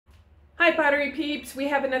Hi Pottery peeps, we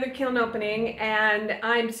have another kiln opening and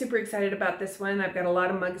I'm super excited about this one. I've got a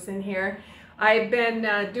lot of mugs in here. I've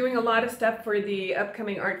been doing a lot of stuff for the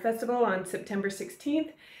upcoming art festival on September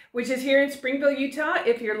 16th, which is here in Springville, Utah.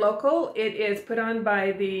 If you're local, it is put on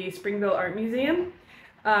by the Springville Art Museum,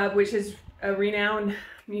 which is a renowned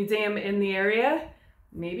museum in the area,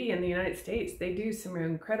 maybe in the United States. They do some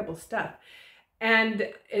incredible stuff. And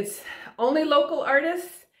it's only local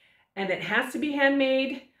artists and it has to be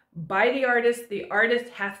handmade by the artist. The artist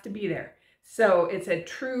has to be there. So it's a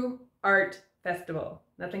true art festival.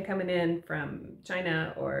 Nothing coming in from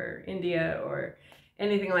China or India or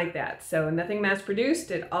anything like that. So nothing mass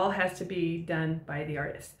produced. It all has to be done by the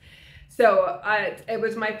artist. So it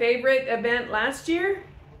was my favorite event last year.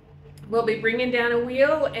 We'll be bringing down a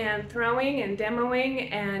wheel and throwing and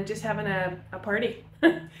demoing and just having a party.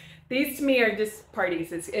 These to me are just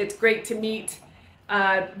parties. It's great to meet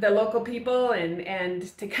the local people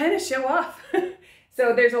and to kind of show off.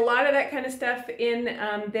 So there's a lot of that kind of stuff in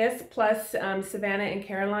this, plus Savannah and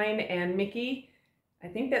Caroline and Mikki. I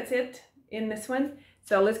think that's it in this one.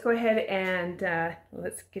 So let's go ahead and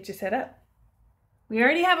let's get you set up. We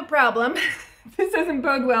already have a problem. This doesn't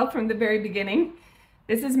bode well from the very beginning.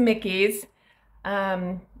 This is Mikki's.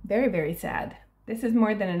 Very, very sad. This is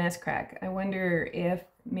more than an S-crack. I wonder if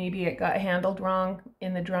maybe it got handled wrong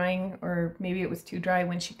in the drying, or maybe it was too dry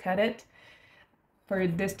when she cut it for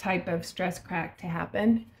this type of stress crack to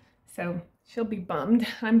happen. So she'll be bummed.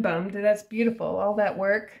 I'm bummed. That's beautiful. All that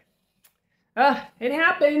work. It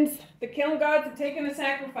happens. The kiln gods have taken a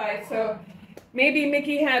sacrifice. So maybe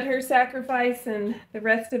Mikki had her sacrifice and the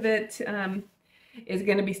rest of it is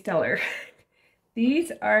going to be stellar.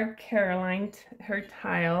 These are Caroline, her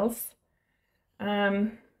tiles.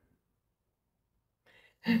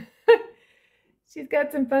 She's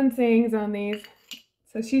got some fun sayings on these.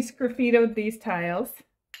 So she's graffitoed these tiles.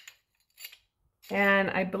 And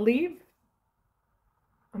I believe,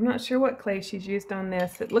 I'm not sure what clay she's used on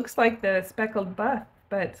this. It looks like the speckled buff,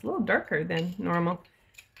 but it's a little darker than normal.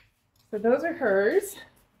 So those are hers.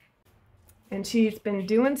 And she's been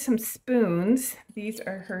doing some spoons. These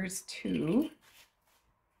are hers too.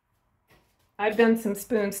 I've done some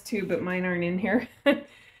spoons too, but mine aren't in here.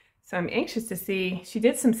 So I'm anxious to see. She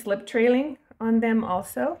did some slip trailing on them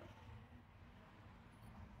also.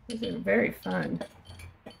 These are very fun.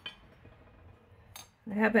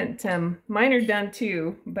 I haven't, mine are done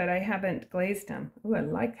too, but I haven't glazed them. Oh, I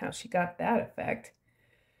like how she got that effect.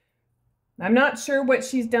 I'm not sure what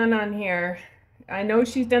she's done on here. I know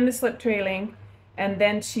she's done the slip trailing and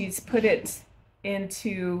then she's put it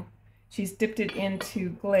into, she's dipped it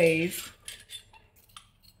into glaze.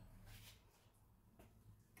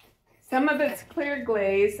 Some of it's clear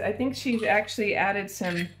glaze. I think she's actually added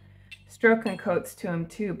some stroke and coats to them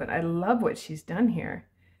too, but I love what she's done here.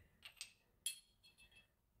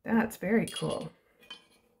 That's very cool.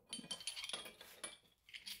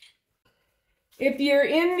 If you're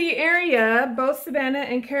in the area, both Savannah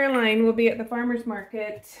and Caroline will be at the farmer's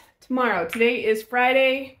market tomorrow. Today is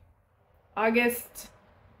Friday, August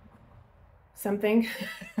something.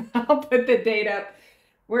 I'll put the date up.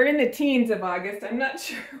 We're in the teens of August. I'm not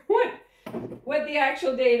sure what the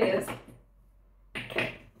actual date is.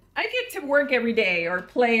 I get to work every day or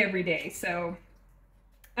play every day, so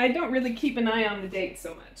I don't really keep an eye on the date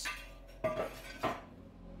so much.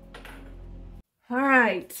 All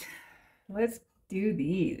right, let's do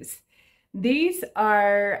these. These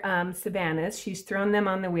are Savannah's. She's thrown them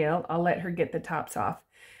on the wheel. I'll let her get the tops off.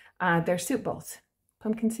 They're soup bowls,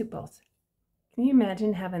 pumpkin soup bowls. Can you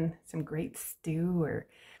imagine having some great stew or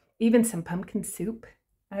even some pumpkin soup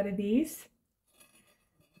out of these?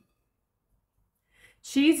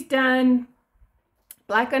 She's done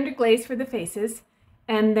black underglaze for the faces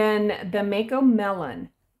and then the Mayco melon.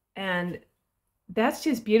 And that's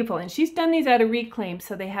just beautiful. And she's done these out of reclaim,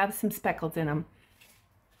 so they have some speckles in them.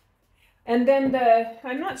 And then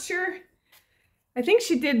I'm not sure, I think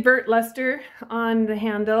she did Vert Luster on the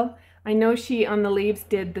handle. I know she, on the leaves,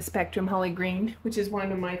 did the Spectrum Holly Green, which is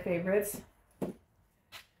one of my favorites.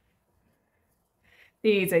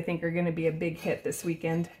 These, I think, are going to be a big hit this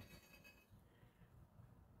weekend.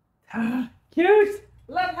 Cute!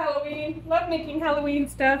 Love Halloween. Love making Halloween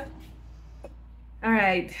stuff. All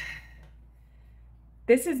right.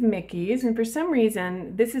 This is Mikki's, and for some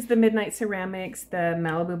reason, this is the Midnight Ceramics, the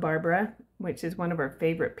Malibu Barbara, which is one of our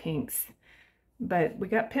favorite pinks. But we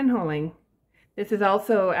got pinholing. This is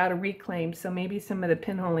also out of reclaim, so maybe some of the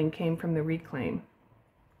pinholing came from the reclaim.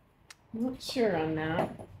 I'm not sure on that.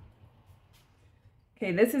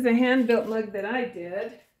 Okay, this is a hand-built mug that I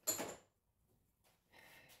did.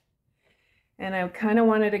 And I kind of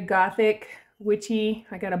wanted a gothic witchy.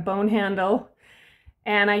 I got a bone handle.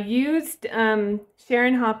 And I used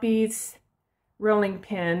Sharon Hoppy's rolling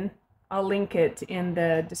pin. I'll link it in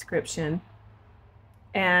the description.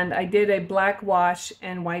 And I did a black wash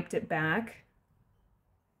and wiped it back.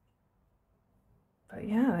 But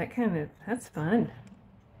yeah, that's fun.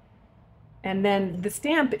 And then the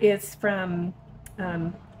stamp is from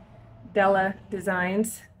Della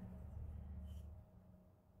Designs.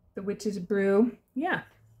 The Witch's Brew. Yeah,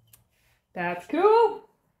 that's cool.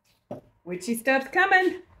 Witchy stuff's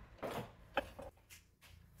coming.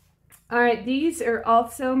 All right, these are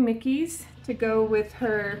also Mikki's to go with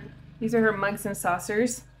her. These are her mugs and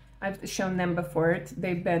saucers. I've shown them before.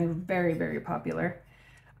 They've been very, very popular.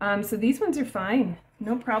 So these ones are fine.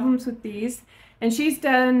 No problems with these. And she's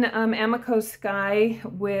done Amaco Sky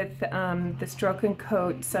with the Stroke and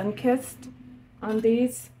Coat Sun-Kissed on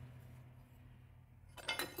these.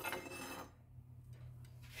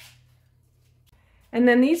 And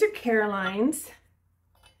then these are Caroline's.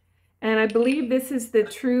 And I believe this is the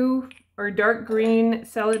True or Dark Green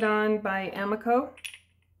Celadon by Amaco.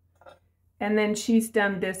 And then she's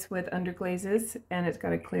done this with Underglazes, and it's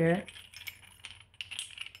got a clear.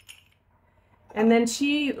 And then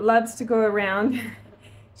she loves to go around.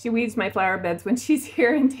 She weeds my flower beds when she's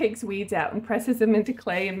here and takes weeds out and presses them into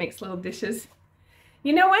clay and makes little dishes.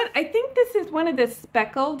 You know what? I think this is one of the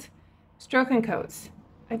speckled Stroke and Coats.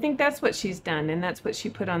 I think that's what she's done, and that's what she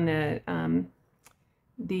put on the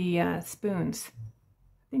spoons.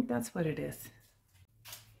 I think that's what it is.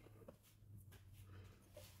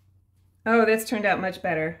 Oh, this turned out much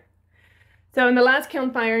better. So in the last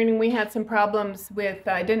kiln firing, we had some problems with,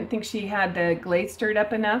 I didn't think she had the glaze stirred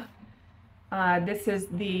up enough. This is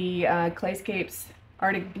the Clayscapes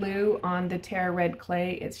Arctic Blue on the Terra Red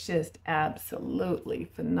clay. It's just absolutely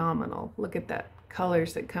phenomenal. Look at that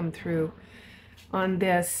colors that come through on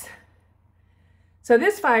this. So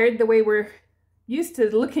this fired the way we're used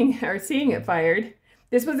to looking or seeing it fired.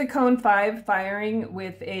 This was a cone 5 firing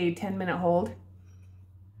with a 10-minute hold.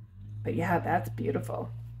 But yeah, that's beautiful.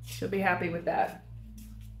 She'll be happy with that.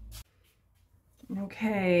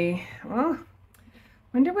 Okay, well,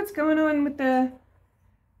 wonder what's going on with the,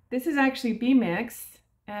 this is actually B-Mix,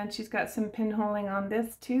 and she's got some pinholing on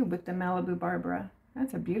this too with the Malibu Barbara.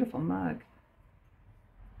 That's a beautiful mug.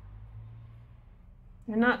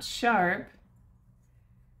 They're not sharp.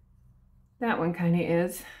 That one kind of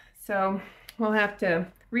is. So we'll have to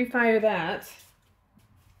refire that.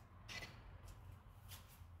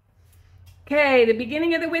 Okay, the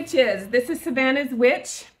beginning of the witches. This is Savannah's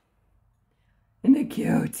Witch. Isn't it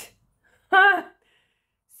cute? Ha!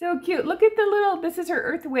 So cute. Look at the little, this is her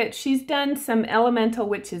Earth Witch. She's done some elemental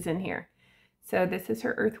witches in here. So this is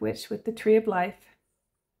her Earth Witch with the Tree of Life.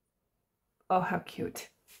 Oh, how cute.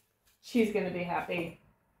 She's going to be happy.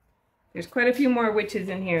 There's quite a few more witches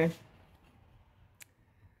in here.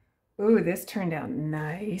 Ooh, this turned out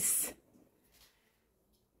nice.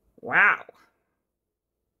 Wow.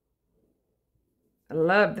 I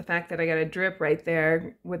love the fact that I got a drip right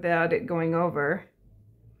there without it going over.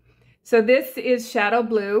 So this is Shadow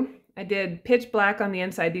Blue. I did pitch black on the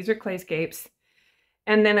inside. These are Clayscapes.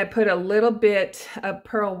 And then I put a little bit of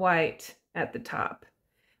pearl white at the top.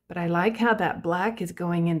 But I like how that black is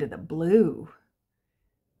going into the blue.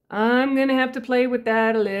 I'm going to have to play with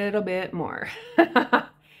that a little bit more.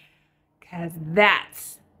 Because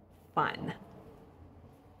that's fun.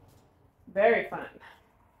 Very fun.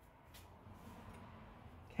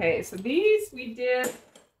 Okay, so these we did,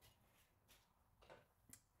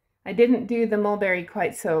 I didn't do the mulberry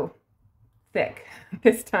quite so thick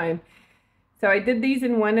this time. So I did these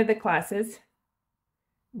in one of the classes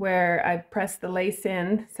where I pressed the lace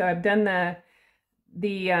in. So I've done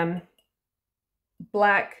the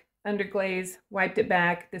black underglaze, wiped it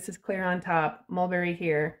back. This is clear on top, mulberry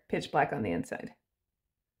here, pitch black on the inside.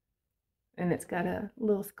 And it's got a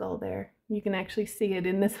little skull there. You can actually see it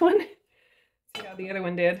in this one. See how the other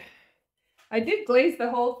one did. I did glaze the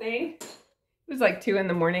whole thing. It was like 2 in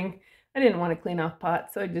the morning. I didn't want to clean off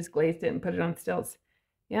pot, so I just glazed it and put it on stilts.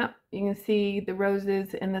 Yeah, you can see the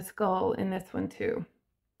roses and the skull in this one too.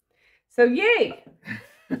 So yay!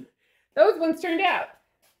 Those ones turned out.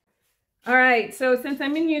 All right, so since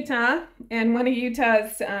I'm in Utah, and one of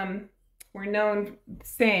Utah's were known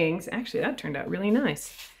sayings, actually that turned out really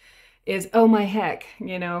nice, is "oh my heck,"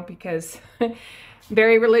 you know, because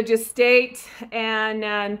very religious state, and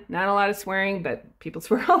not a lot of swearing, but people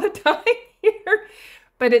swear all the time here.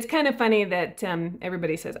 But it's kind of funny that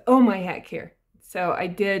everybody says, "oh my heck" here. So I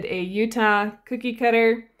did a Utah cookie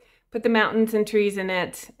cutter, put the mountains and trees in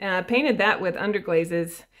it, painted that with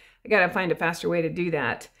underglazes. I gotta find a faster way to do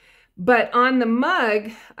that. But on the mug,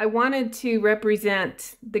 I wanted to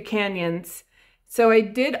represent the canyons. So I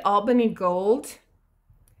did Albany Gold,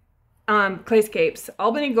 Clayscapes,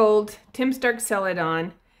 Albany Gold, Tim Stark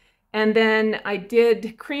Celadon, and then I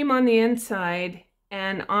did cream on the inside,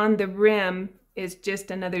 and on the rim is just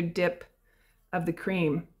another dip of the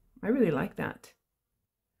cream. I really like that.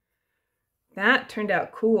 That turned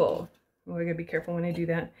out cool. Oh, I gotta be careful when I do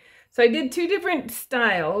that. So I did two different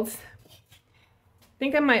styles. I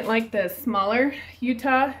think I might like the smaller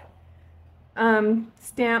Utah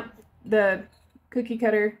stamp, the cookie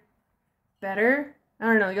cutter, better. I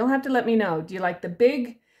don't know, you'll have to let me know. Do you like the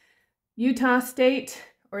big Utah State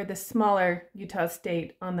or the smaller Utah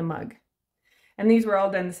State on the mug? And these were all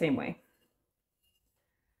done the same way.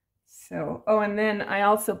 So, oh, and then I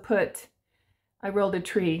also I rolled a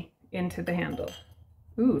tree into the handle.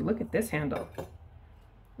 Ooh, look at this handle.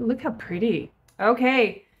 Ooh, look how pretty.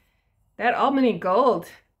 Okay, that Albany Gold.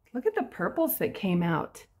 Look at the purples that came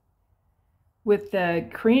out with the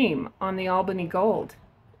cream on the Albany Gold.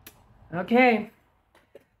 Okay,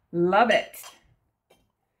 love it.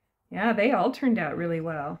 Yeah, they all turned out really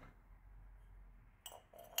well.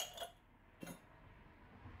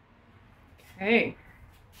 Okay.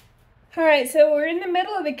 All right, so we're in the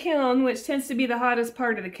middle of the kiln, which tends to be the hottest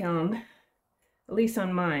part of the kiln, at least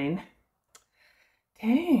on mine.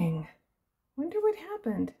 Dang, wonder what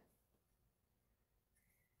happened.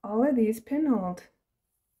 All of these pinholed.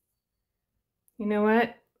 You know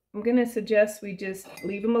what? I'm gonna suggest we just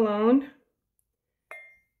leave them alone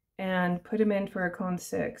and put them in for a cone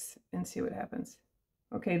 6 and see what happens.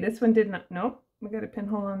 Okay, this one did not, nope, we got a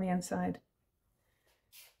pinhole on the inside.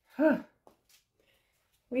 Huh.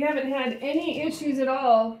 We haven't had any issues at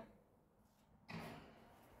all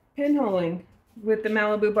pinholing with the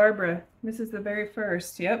Malibu Barbara. This is the very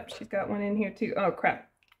first. Yep, she's got one in here too. Oh, crap.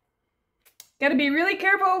 Got to be really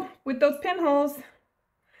careful with those pinholes.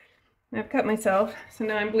 I've cut myself, so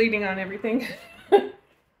now I'm bleeding on everything. In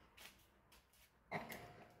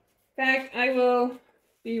fact, I will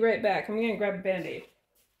be right back. I'm going to grab a Band-Aid.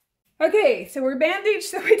 Okay, so we're bandaged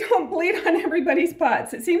so we don't bleed on everybody's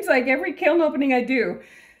pots. It seems like every kiln opening I do,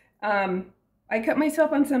 I cut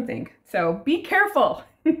myself on something. So be careful.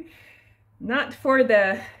 Not for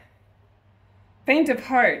the faint of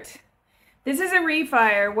heart. This is a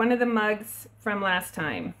refire, one of the mugs from last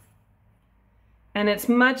time. And it's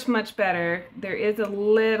much, much better. There is a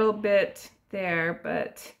little bit there,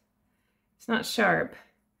 but it's not sharp,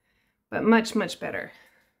 but much, much better.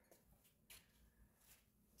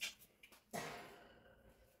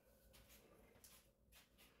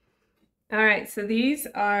 All right, so these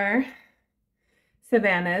are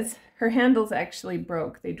Savannah's. Her handles actually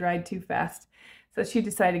broke. They dried too fast. So she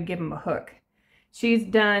decided to give them a hook. She's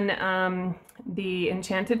done the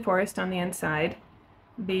Enchanted Forest on the inside.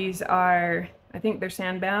 These are, I think they're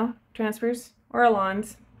Sanbao transfers or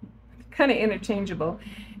Elan's, kind of interchangeable.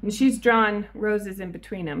 And she's drawn roses in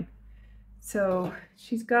between them. So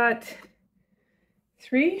she's got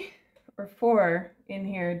 3 or 4 in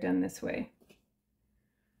here done this way.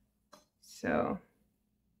 So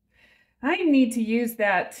I need to use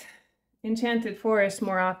that Enchanted Forest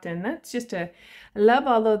more often. That's just I love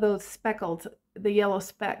all of those speckled, the yellow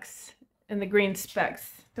specks and the green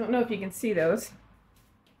specks. Don't know if you can see those.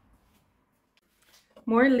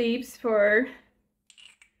 More leaves for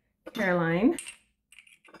Caroline.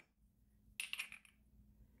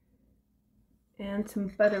 And some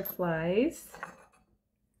butterflies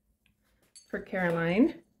for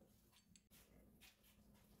Caroline.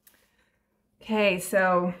 Okay,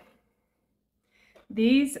 so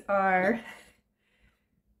these are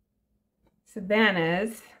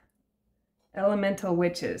Savannah's Elemental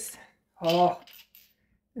Witches. Oh,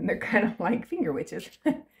 and they're kind of like finger witches.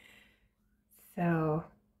 So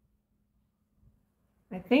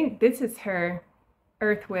I think this is her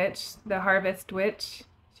Earth Witch, the Harvest Witch.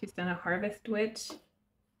 She's done a Harvest Witch.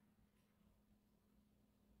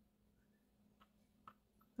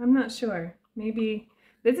 I'm not sure. Maybe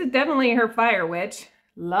this is definitely her Fire Witch.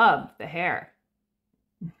 Love the hair.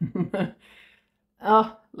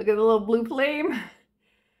 Oh, look at the little blue flame.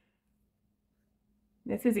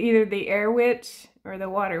 This is either the Air Witch or the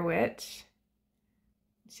Water Witch.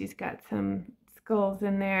 She's got some skulls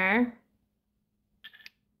in there.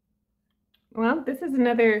 Well, this is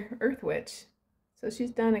another Earth Witch. So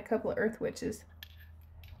she's done a couple of Earth Witches.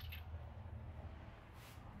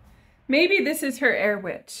 Maybe this is her Air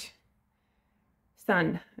Witch.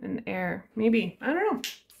 Sun and air. Maybe. I don't know.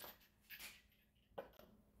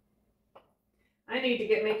 I need to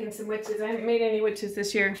get making some witches. I haven't made any witches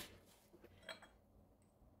this year.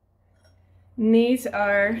 And these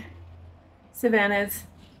are Savannah's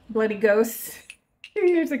bloody ghosts.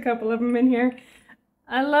 Here's a couple of them in here.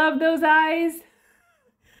 I love those eyes.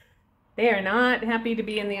 They are not happy to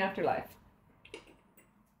be in the afterlife.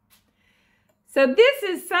 So this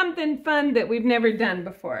is something fun that we've never done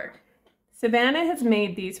before. Savannah has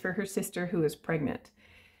made these for her sister who is pregnant.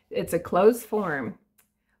 It's a closed form.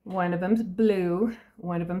 One of them's blue,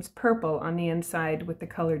 one of them's purple on the inside with the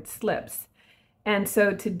colored slips. And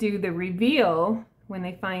so to do the reveal, when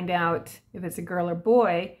they find out if it's a girl or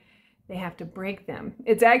boy, they have to break them.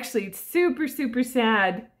 It's actually super, super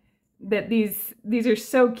sad that these are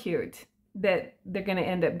so cute that they're going to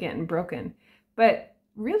end up getting broken. But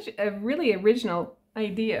really, a really original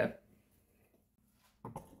idea.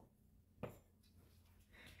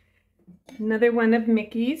 Another one of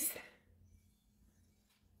Mikki's.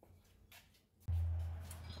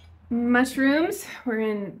 Mushrooms. We're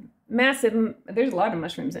in massive, there's a lot of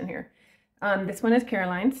mushrooms in here. This one is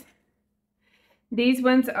Caroline's. These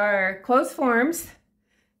ones are closed forms.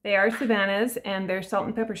 They are Savannah's, and they're salt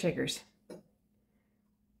and pepper shakers.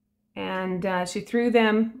 And she threw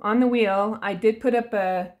them on the wheel. I did put up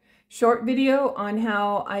a short video on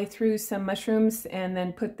how I threw some mushrooms and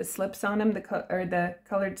then put the slips on them, the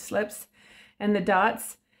colored slips and the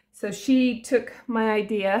dots. So she took my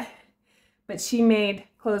idea, but she made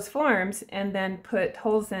closed forms and then put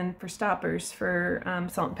holes in for stoppers for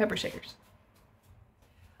salt and pepper shakers.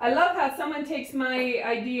 I love how someone takes my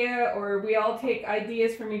idea, or we all take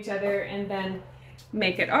ideas from each other and then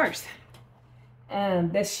make it ours.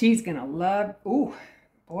 And this she's gonna love. Ooh,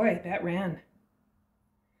 boy, that ran.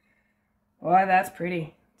 Boy, that's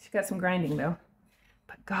pretty. She's got some grinding though.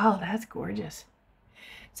 But God, that's gorgeous.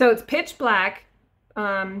 So it's pitch black,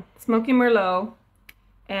 smoky merlot,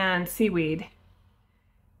 and seaweed.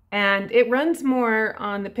 And it runs more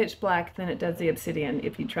on the pitch black than it does the obsidian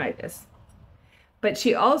if you try this. But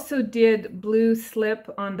she also did blue slip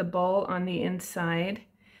on the bowl on the inside.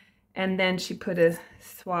 And then she put a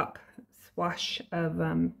swash of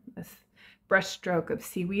a brush stroke of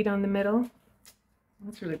seaweed on the middle.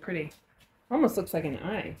 That's really pretty. Almost looks like an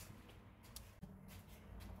eye.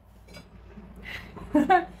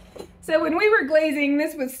 So when we were glazing,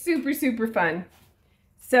 this was super, super fun.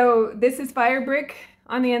 So this is fire brick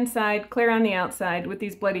on the inside, clear on the outside with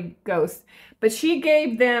these bloody ghosts. But she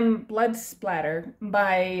gave them blood splatter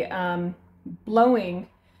by blowing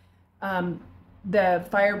the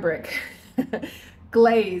fire brick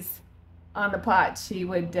glaze on the pot. She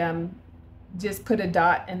would just put a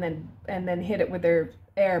dot and then hit it with her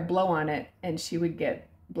air, blow on it, and she would get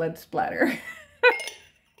blood splatter.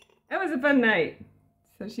 That was a fun night.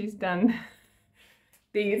 So she's done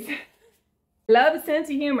these. Love a sense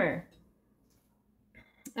of humor.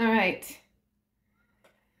 All right.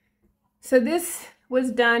 So this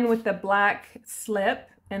was done with the black slip,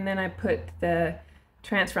 and then I put the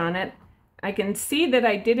transfer on it. I can see that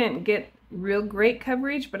I didn't get real great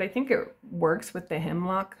coverage, but I think it works with the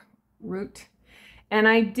hemlock root. And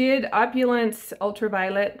I did Opluence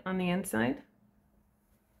ultraviolet on the inside.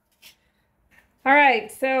 All right,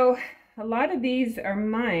 so a lot of these are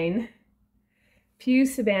mine. Few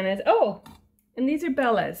Savannah's. Oh, and these are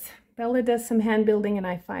Bella's. Bella does some hand building and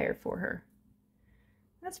I fire for her.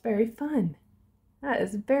 That's very fun. That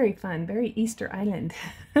is very fun. Very Easter Island.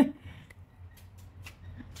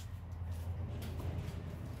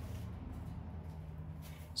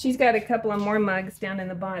 She's got a couple of more mugs down in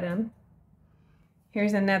the bottom.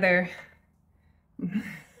 Here's another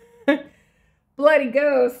bloody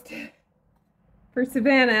ghost for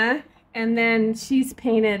Savannah. And then she's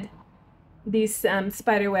painted these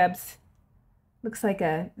spider webs. Looks like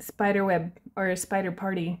a spider web or a spider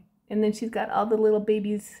party. And then she's got all the little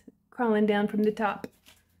babies crawling down from the top.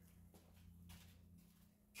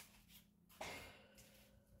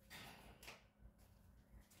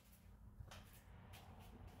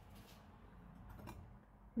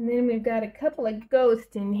 And then we've got a couple of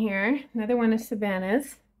ghosts in here. Another one is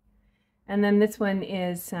Savannah's. And then this one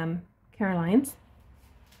is Caroline's.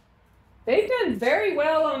 They've done very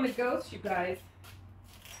well on the ghosts, you guys.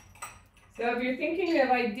 So if you're thinking of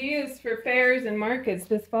ideas for fairs and markets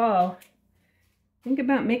this fall, think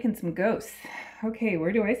about making some ghosts. Okay,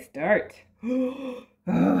 where do I start?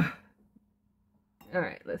 All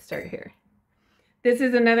right, let's start here. This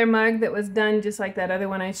is another mug that was done just like that other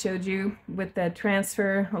one I showed you with the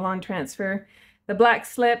transfer, a long transfer. The black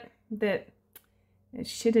slip that I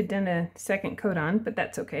should have done a second coat on, but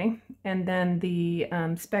that's okay. And then the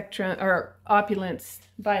Spectrum or Opluence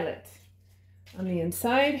violet on the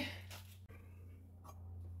inside.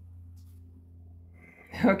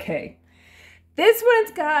 Okay, this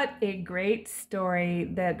one's got a great story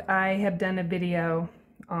that I have done a video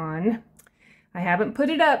on. I haven't put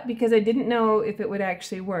it up because I didn't know if it would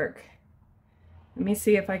actually work. Let me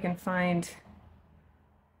see if I can find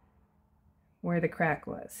where the crack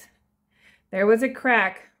was. There was a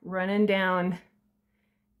crack running down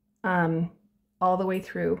all the way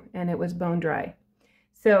through, and it was bone dry.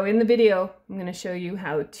 So in the video, I'm going to show you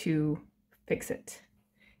how to fix it.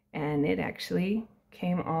 And it actually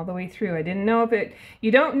came all the way through. I didn't know if it,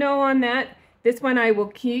 you don't know on that. This one I will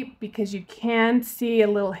keep because you can see a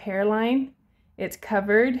little hairline. It's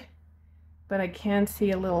covered, but I can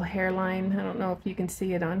see a little hairline. I don't know if you can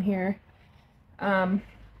see it on here. So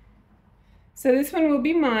this one will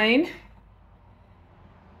be mine,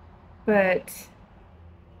 but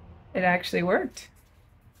it actually worked.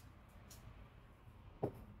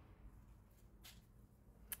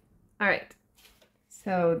 All right,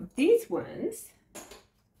 so these ones,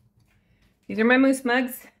 these are my moose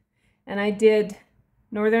mugs, and I did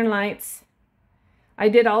Northern Lights. I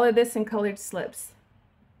did all of this in colored slips.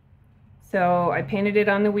 So I painted it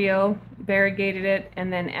on the wheel, variegated it,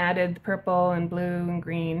 and then added purple and blue and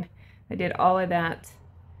green. I did all of that.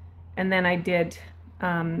 And then I did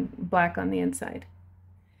black on the inside.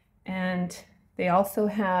 And they also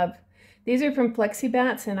have, these are from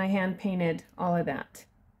Flexi-Bats, and I hand painted all of that.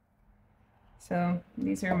 So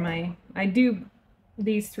these are my, I do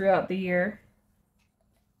these throughout the year.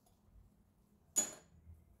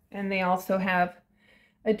 And they also have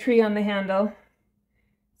a tree on the handle.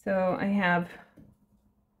 So I have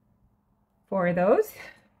 4 of those.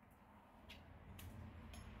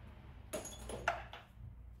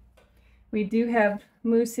 We do have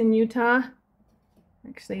moose in Utah.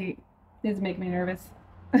 Actually, this makes me nervous.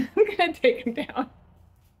 I'm gonna take them down.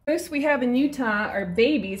 Moose we have in Utah are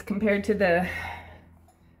babies compared to the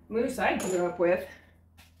moose I grew up with.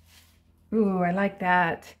 Ooh, I like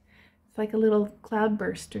that. It's like a little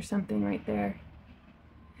cloudburst or something right there.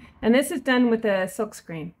 And this is done with a silk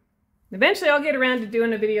screen. Eventually I'll get around to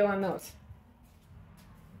doing a video on those.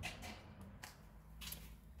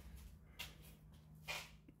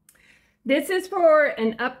 This is for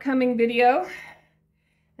an upcoming video,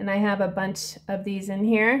 and I have a bunch of these in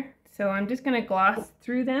here. So I'm just going to gloss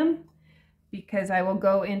through them because I will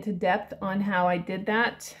go into depth on how I did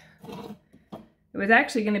that. It was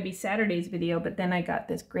actually going to be Saturday's video, but then I got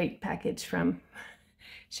this great package from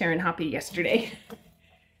Sharon Hoppy yesterday.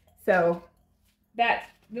 So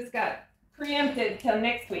this got preempted till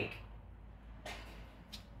next week.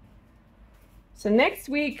 So next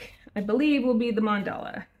week, I believe, will be the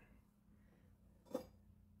mandala.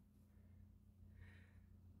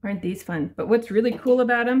 Aren't these fun? But what's really cool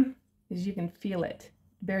about them is you can feel it.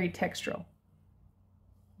 Very textural.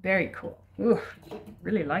 Very cool. Ooh,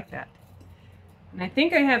 really like that. And I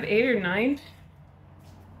think I have 8 or 9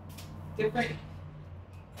 different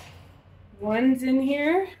ones in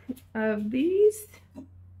here of these.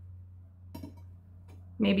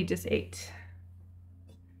 Maybe just 8.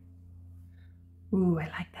 Ooh, I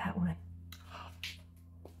like that one.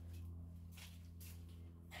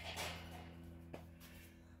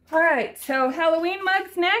 All right, so Halloween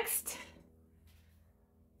mugs next.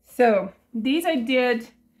 So these I did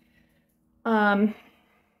when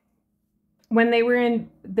they were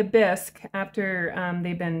in the bisque after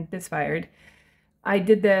they've been bisque-fired. I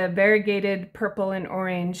did the variegated purple and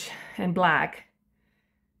orange and black.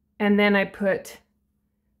 And then I put,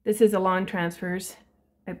 this is Elan transfers.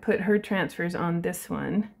 I put her transfers on this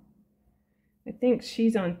one. I think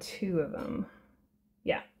she's on 2 of them.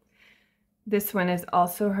 Yeah. This one is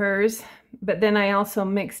also hers, but then I also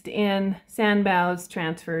mixed in Sanbao's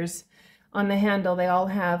transfers. On the handle, they all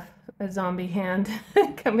have a zombie hand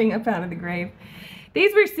coming up out of the grave.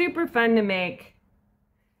 These were super fun to make.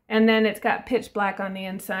 And then it's got pitch black on the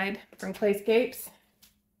inside from Clayscapes.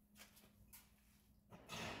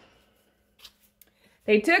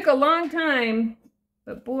 They took a long time,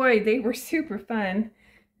 but boy, they were super fun.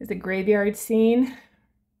 There's a graveyard scene.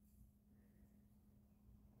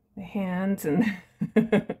 The hands and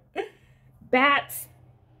bats.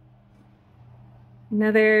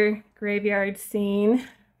 Another graveyard scene.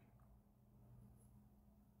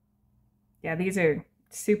 Yeah, these are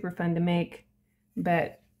super fun to make,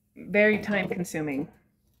 but very time consuming.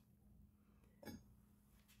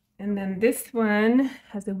 And then this one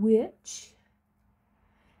has a witch.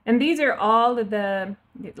 And these are all of the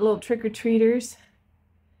little trick-or-treaters.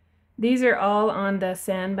 These are all on the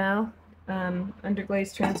Sanbao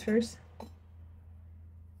Underglaze transfers.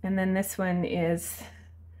 And then this one is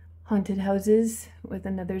haunted houses with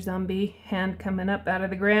another zombie hand coming up out of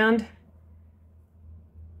the ground.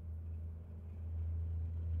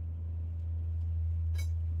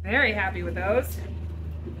 Very happy with those.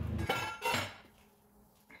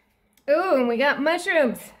 Ooh, and we got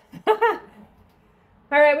mushrooms.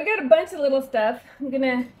 All right, we got a bunch of little stuff.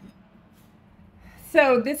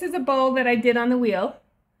 So this is a bowl that I did on the wheel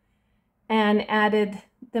and added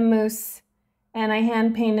the mousse, and I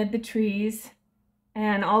hand painted the trees,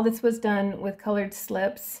 and all this was done with colored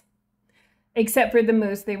slips, except for the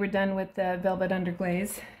mousse. They were done with the velvet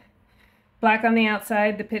underglaze. Black on the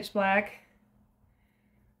outside, the pitch black,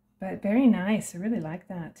 but very nice. I really like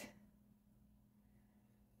that.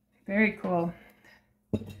 Very cool.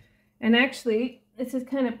 And actually, this is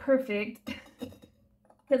kind of perfect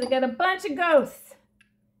because I got a bunch of ghosts.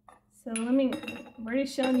 So I've already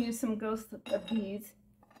shown you some ghosts of these.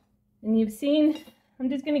 And you've seen, I'm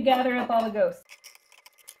just going to gather up all the ghosts.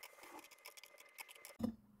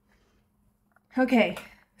 Okay,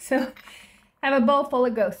 so I have a bowl full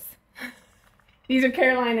of ghosts. These are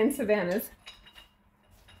Caroline and Savannah's.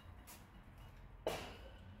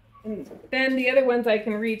 And then the other ones I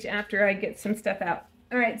can reach after I get some stuff out.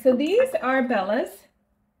 All right, so these are Bella's.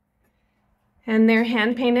 And they're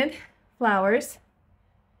hand-painted flowers.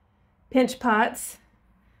 Pinch pots.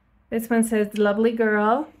 This one says lovely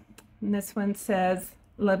girl, and this one says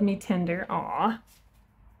love me tender. Aw.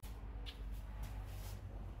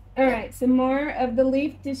 All right, some more of the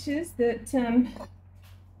leaf dishes that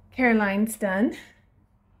Caroline's done.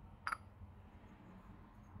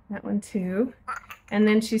 That one too. And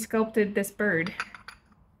then she sculpted this bird.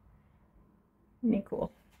 Isn't he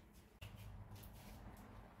cool?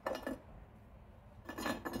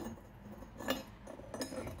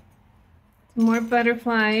 More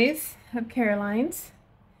butterflies of Caroline's.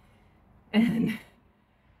 And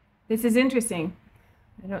this is interesting.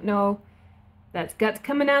 I don't know if that's guts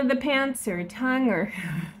coming out of the pants or tongue, or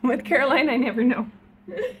with Caroline, I never know.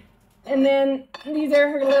 And then these are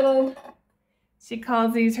her little, she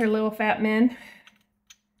calls these her little fat men.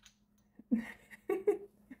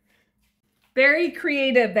 Very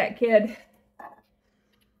creative, that kid.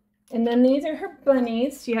 And then these are her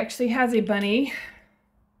bunnies. She actually has a bunny.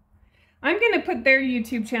 I'm going to put their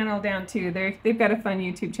YouTube channel down too. They've got a fun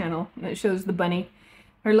YouTube channel that shows the bunny,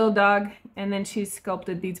 her little dog, and then she's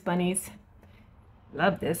sculpted these bunnies.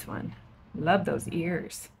 Love this one. Love those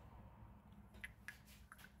ears.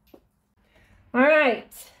 All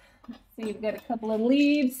right. Let's see, we've got a couple of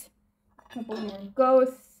leaves, a couple more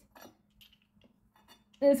ghosts.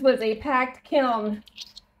 This was a packed kiln.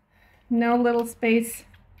 No little space.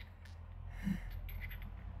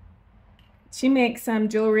 She makes some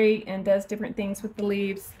jewelry and does different things with the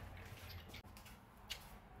leaves.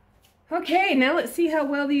 Okay, now let's see how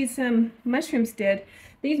well these mushrooms did.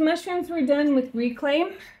 These mushrooms were done with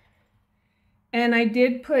reclaim, and I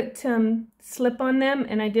did put slip on them,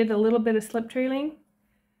 and I did a little bit of slip trailing,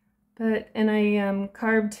 and I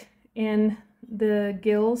carved in the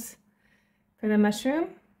gills for the mushroom.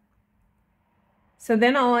 So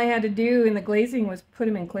then all I had to do in the glazing was put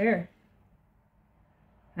them in clear.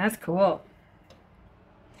 That's cool.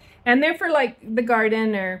 And they're for like the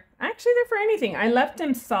garden, or actually they're for anything. I left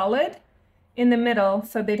them solid in the middle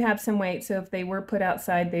so they'd have some weight, so if they were put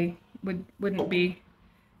outside they wouldn't be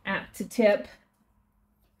apt to tip.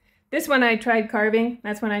 This one I tried carving.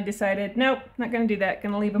 That's when I decided, nope, not gonna do that,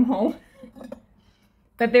 gonna leave them home.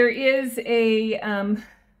 But there is a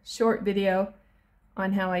short video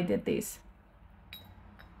on how I did these.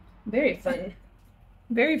 Very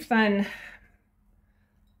fun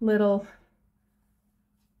little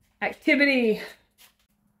activity.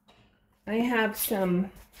 I have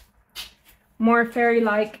some more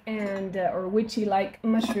fairy-like and or witchy-like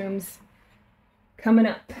mushrooms coming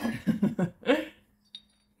up.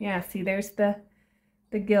 Yeah, see, there's the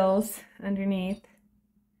gills underneath,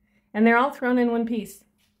 and they're all thrown in one piece.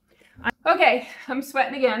 Okay, I'm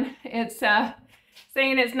sweating again. It's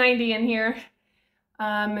saying it's 90 in here.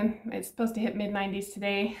 It's supposed to hit mid-90s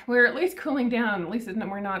today. We're at least cooling down. At least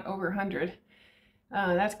we're not over 100.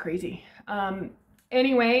 That's crazy.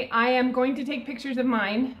 Anyway, I am going to take pictures of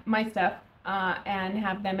my stuff, and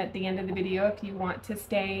have them at the end of the video if you want to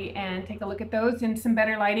stay and take a look at those in some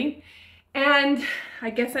better lighting. And I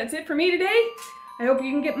guess that's it for me today. I hope you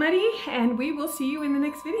can get muddy, and we will see you in the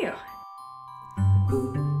next video.